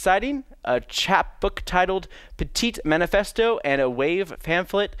is exciting. A chapbook titled Petite Manifesto and a wave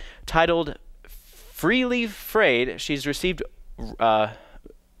pamphlet titled Freely Frayed. She's received a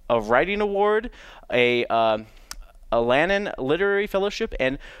writing award, a Lannan Literary Fellowship,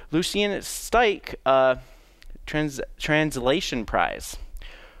 and Lucien Steich Translation Prize.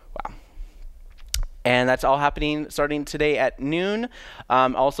 Wow. And that's all happening starting today at noon,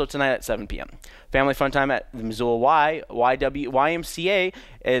 also tonight at 7 p.m. Family fun time at the Missoula YMCA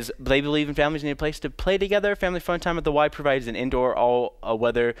is they believe in families need a place to play together. Family fun time at the Y provides an indoor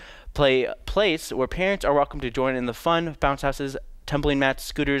all-weather play place where parents are welcome to join in the fun. Bounce houses, tumbling mats,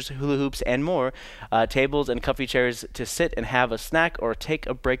 scooters, hula hoops, and more. Tables and comfy chairs to sit and have a snack or take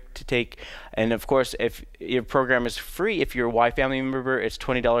a break to take. And of course, if your program is free, if you're a Y family member, it's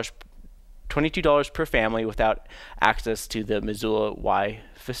 $22 per family without access to the Missoula Y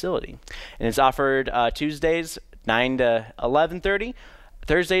facility. And it's offered Tuesdays 9 to 11:30,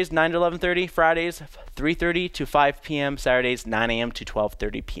 Thursdays 9 to 11:30, Fridays 3:30 to 5 p.m., Saturdays 9 a.m. to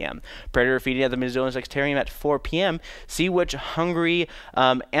 12:30 p.m. Predator feeding at the Missoula Insectarium at 4 p.m. See which hungry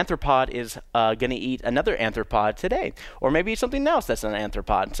arthropod is going to eat another arthropod today, or maybe something else that's an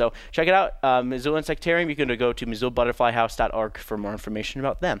arthropod. So check it out, Missoula Insectarium. You can go to MissoulaButterflyHouse.org for more information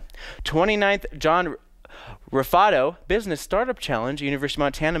about them. 29th John Raffato Business Startup Challenge. University of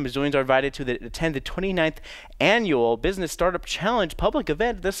Montana Missoulians are invited to attend the 29th Annual Business Startup Challenge public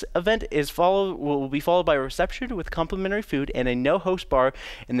event. This event will be followed by a reception with complimentary food and a no-host bar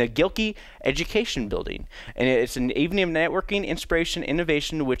in the Gilkey Education Building. And it's an evening of networking, inspiration,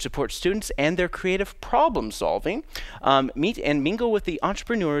 innovation, which supports students and their creative problem solving. Meet and mingle with the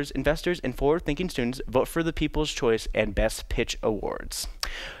entrepreneurs, investors, and forward-thinking students. Vote for the People's Choice and Best Pitch Awards.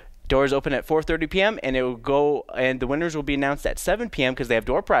 Doors open at 4:30 p.m. and the winners will be announced at 7 p.m. because they have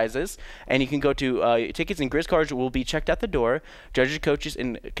door prizes. And you can go to tickets and Grizz cards will be checked at the door. Judges, coaches,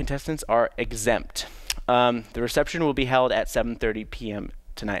 and contestants are exempt. The reception will be held at 7:30 p.m.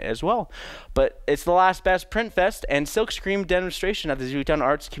 tonight as well. But it's the last best print fest and silkscreen demonstration at the Zootown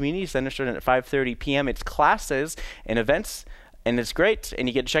Arts Community Center starting at 5:30 p.m. It's classes and events. And it's great, and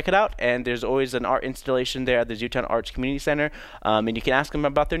you get to check it out. And there's always an art installation there at the Zootown Arts Community Center. And you can ask them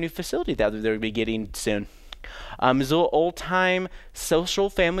about their new facility that they'll be getting soon. Missoula Old Time Social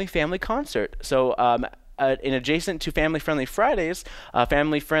Family Concert. So in adjacent to Family Friendly Fridays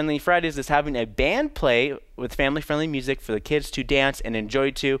is having a band play with family-friendly music for the kids to dance and enjoy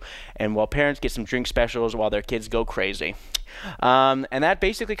to, and while parents get some drink specials while their kids go crazy. And that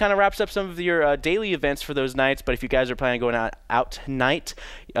basically kind of wraps up some of your daily events for those nights. But if you guys are planning on going out tonight,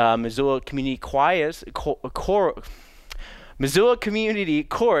 Missoula Community Chorus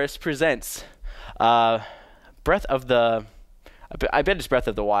presents Breath of the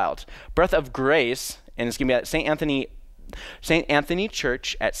Grace, and it's going to be at St. Anthony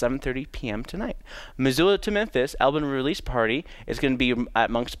Church at 7:30 p.m. tonight. Missoula to Memphis album release party is going to be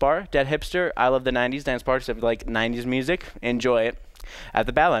at Monk's Bar. Dead Hipster, I Love the 90s dance party. So if you like 90s music, enjoy it. At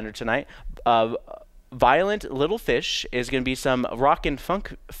the Badlander tonight, Violent Little Fish is going to be some rock and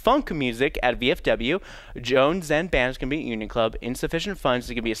funk music at VFW. Jones Zen Band is going to be at Union Club. Insufficient Funds is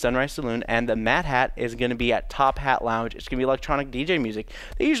going to be at Sunrise Saloon. And the Mad Hat is going to be at Top Hat Lounge. It's going to be electronic DJ music.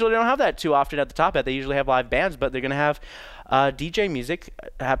 They usually don't have that too often at the Top Hat. They usually have live bands, but they're going to have DJ music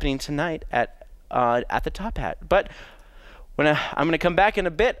happening tonight at the Top Hat. But I'm going to come back in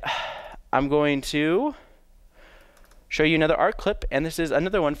a bit I'm going to show you another art clip, and this is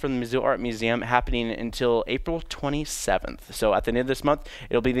another one from the Missoula Art Museum happening until April 27th. So at the end of this month,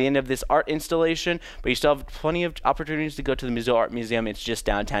 it'll be the end of this art installation, but you still have plenty of opportunities to go to the Missoula Art Museum. It's just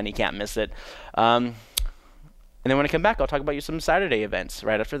downtown. You can't miss it. And then when I come back, I'll talk about you some Saturday events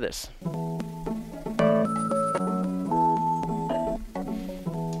right after this.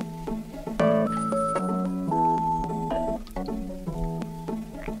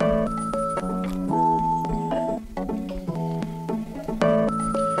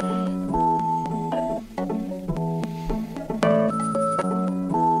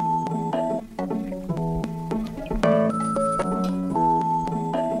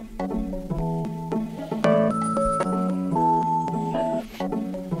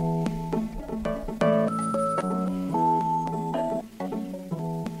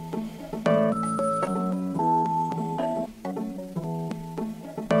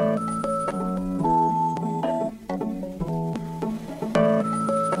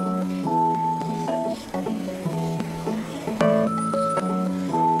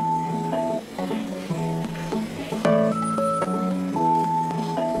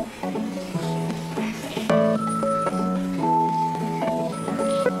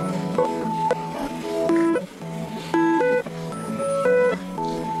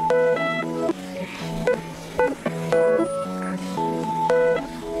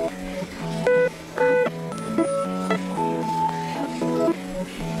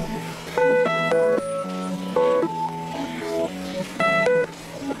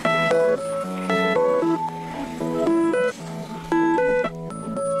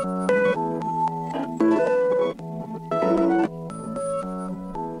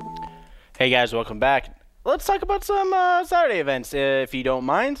 Hey guys, welcome back. Let's talk about some Saturday events, if you don't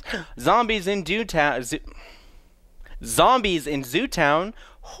mind. Zombies in Zootown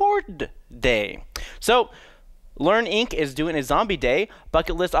Horde Day. So, Learn Inc. is doing a zombie day.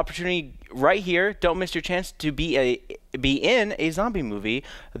 Bucket list opportunity right here. Don't miss your chance to be in a zombie movie.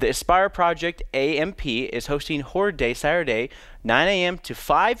 The Aspire Project AMP is hosting Horde Day Saturday, 9 a.m. to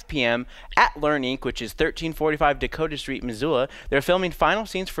 5 p.m. at Learn Inc., which is 1345 Dakota Street, Missoula. They're filming final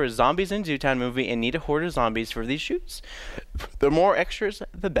scenes for a Zombies in Zootown movie and need a horde of zombies for these shoots. The more extras,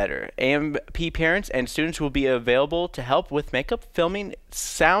 the better. AMP parents and students will be available to help with makeup, filming,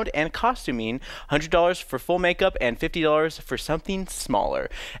 sound, and costuming. $100 for full makeup and $50 for something smaller.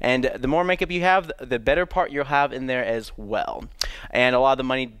 And the more makeup you have, the better part you'll have in there as well. And a lot of the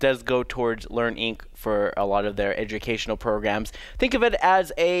money does go towards Learn Inc. for a lot of their educational programs. Think of it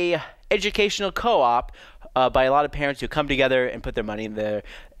as a educational co-op by a lot of parents who come together and put their money in there.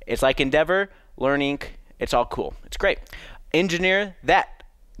 It's like Endeavor, Learn Inc. It's all cool. It's great. Engineer That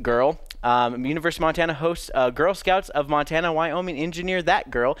Girl. University of Montana hosts Girl Scouts of Montana, Wyoming. Engineer That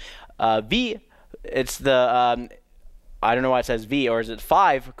Girl. It's the I don't know why it says V, or is it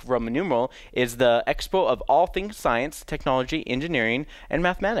 5, Roman numeral, is the expo of all things science, technology, engineering, and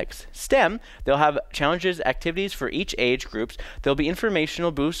mathematics. STEM, they'll have challenges, activities for each age groups. There'll be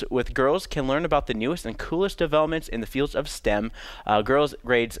informational booths with girls can learn about the newest and coolest developments in the fields of STEM. Girls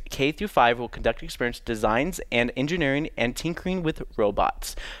grades K through 5 will conduct experience designs and engineering and tinkering with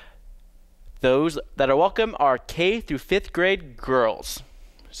robots. Those that are welcome are K through 5th grade girls.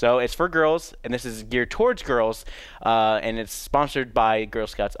 So it's for girls, and this is geared towards girls, and it's sponsored by Girl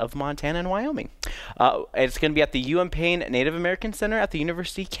Scouts of Montana and Wyoming. It's going to be at the UM Payne Native American Center at the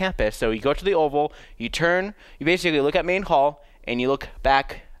university campus. So you go to the Oval, you turn, you basically look at Main Hall, and you look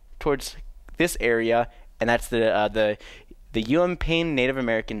back towards this area, and that's the UM Payne Native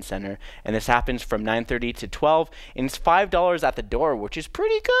American Center, and this happens from 9:30 to 12, and it's $5 at the door, which is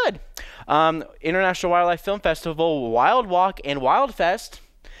pretty good. International Wildlife Film Festival, Wild Walk, and Wild Fest.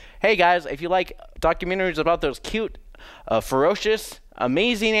 Hey guys, if you like documentaries about those cute, ferocious,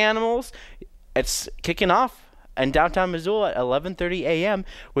 amazing animals, it's kicking off in downtown Missoula at 11:30 a.m.,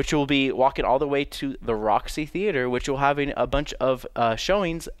 which will be walking all the way to the Roxy Theater, which will have a bunch of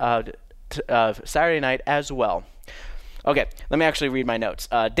showings Saturday night as well. Okay, let me actually read my notes.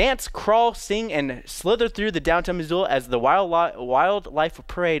 Dance, crawl, sing, and slither through the downtown Missoula as the wildlife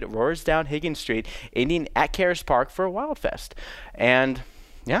parade roars down Higgins Street, ending at Caris Park for a Wild Fest. And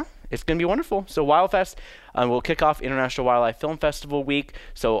yeah, it's going to be wonderful. So Wild Fest will kick off International Wildlife Film Festival week.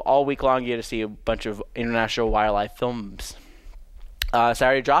 So all week long, you get to see a bunch of international wildlife films.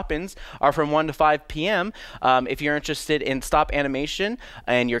 Saturday drop-ins are from 1 to 5 p.m. If you're interested in stop animation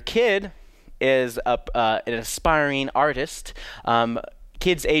and your kid is an aspiring artist,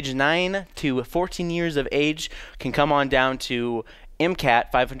 kids age 9 to 14 years of age can come on down to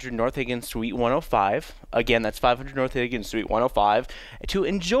MCAT 500 North Higgins Suite 105. Again, that's 500 North Higgins Suite 105 to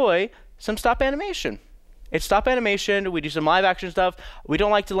enjoy some stop animation. It's stop animation. We do some live action stuff. We don't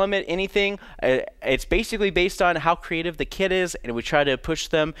like to limit anything. It's basically based on how creative the kid is, and we try to push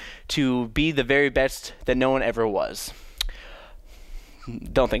them to be the very best that no one ever was.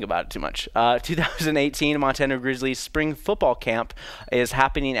 Don't think about it too much. 2018 Montana Grizzlies spring football camp is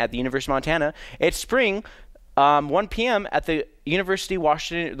happening at the University of Montana. It's spring. 1 p.m. at the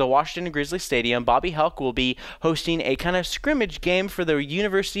Washington Grizzlies Stadium. Bobby Helk will be hosting a kind of scrimmage game for the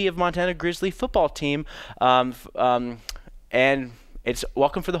University of Montana Grizzly football team, and it's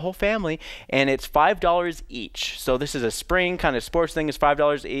welcome for the whole family, and it's $5 each. So this is a spring kind of sports thing. It's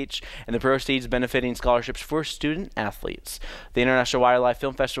 $5 each, and the proceeds benefiting scholarships for student athletes. The International Wildlife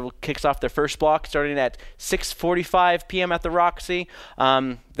Film Festival kicks off their first block starting at 6:45 p.m. at the Roxy.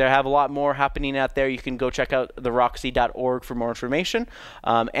 They have a lot more happening out there. You can go check out theroxy.org for more information.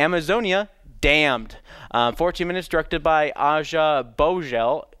 Amazonia, Damned. 14 minutes, directed by Aja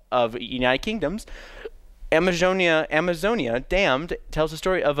Bogel of United Kingdoms. Amazonia, Damned, tells the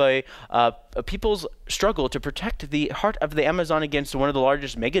story of a people's struggle to protect the heart of the Amazon against one of the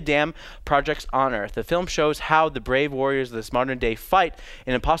largest mega dam projects on Earth. The film shows how the brave warriors of this modern day fight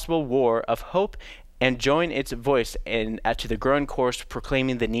an impossible war of hope and join its voice to the growing chorus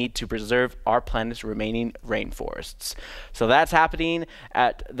proclaiming the need to preserve our planet's remaining rainforests. So that's happening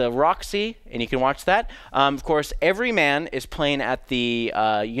at the Roxy, and you can watch that. Of course, Every Man is playing at the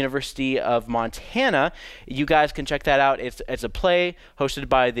University of Montana. You guys can check that out. It's a play hosted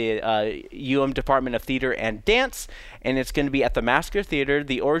by the UM Department of Theater and Dance, and it's going to be at the Masker Theater.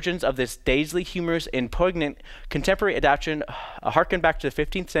 The origins of this dazedly humorous and poignant contemporary adaptation harken back to the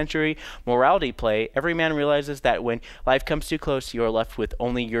 15th century morality play. Every man realizes that when life comes too close, you are left with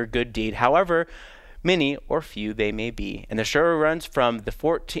only your good deed, however many or few they may be. And the show runs from the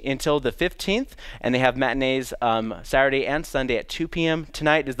 14th until the 15th, and they have matinees Saturday and Sunday at 2 p.m.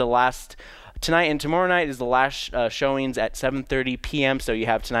 Tonight and tomorrow night is the last showings at 7:30 p.m. So you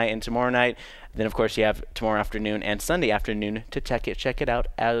have tonight and tomorrow night. Then, of course, you have tomorrow afternoon and Sunday afternoon to check it out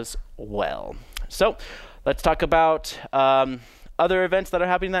as well. So let's talk about other events that are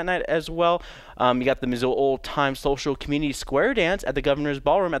happening that night as well. You got the Missoula Old Time Social Community Square Dance at the Governor's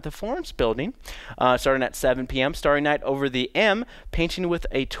Ballroom at the Florence Building, starting at 7 p.m. Starry Night Over the M, Painting with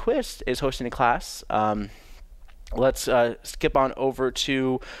a Twist, is hosting a class. Let's skip on over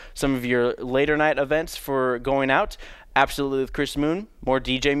to some of your later night events for going out. Absolutely with Chris Moon, more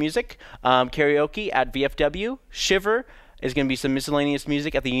DJ music. Karaoke at VFW. Shiver is going to be some miscellaneous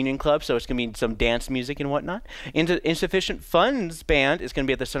music at the Union Club, so it's going to be some dance music and whatnot. Insufficient Funds Band is going to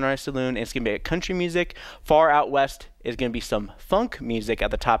be at the Sunrise Saloon, and it's going to be at country music. Far Out West is going to be some funk music at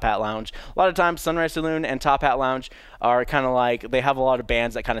the Top Hat Lounge. A lot of times, Sunrise Saloon and Top Hat Lounge are kind of like, they have a lot of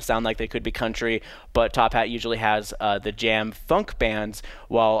bands that kind of sound like they could be country, but Top Hat usually has the jam funk bands,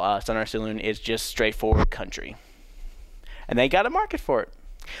 while Sunrise Saloon is just straightforward country. And they got a market for it.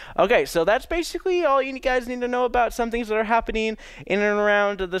 Okay, so that's basically all you guys need to know about some things that are happening in and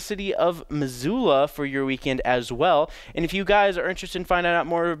around the city of Missoula for your weekend as well. And if you guys are interested in finding out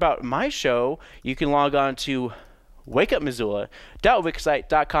more about my show, you can log on to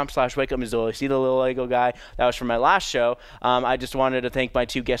wakeupmissoula.wixsite.com/wakeupmissoula. See the little Lego guy? That was from my last show. I just wanted to thank my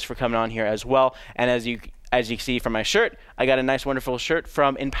two guests for coming on here as well. And as you can see from my shirt, I got a nice, wonderful shirt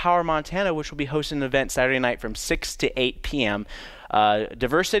from Empower Montana, which will be hosting an event Saturday night from 6 to 8 p.m.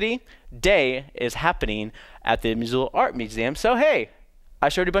 Diversity Day is happening at the Missoula Art Museum. So, hey, I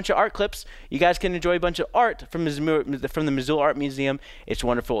showed you a bunch of art clips. You guys can enjoy a bunch of art from the Missoula Art Museum. It's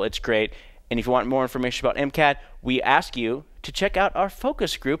wonderful. It's great. And if you want more information about MCAT, we ask you to check out our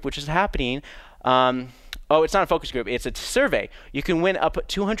focus group, which is happening. Oh, it's not a focus group. It's a survey. You can win up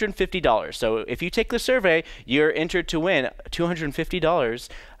to $250. So if you take the survey, you're entered to win $250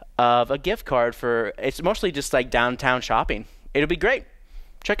 of a gift card for, it's mostly just like downtown shopping. It'll be great.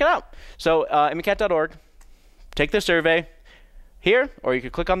 Check it out. So MCAT.org, take the survey here, or you can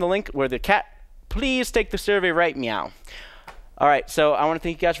click on the link where the cat, please take the survey right meow. All right, so I want to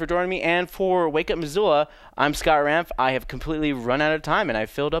thank you guys for joining me. And for Wake Up Missoula, I'm Scott Ramp. I have completely run out of time, and I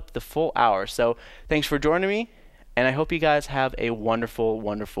filled up the full hour. So thanks for joining me, and I hope you guys have a wonderful,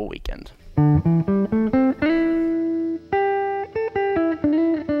 wonderful weekend.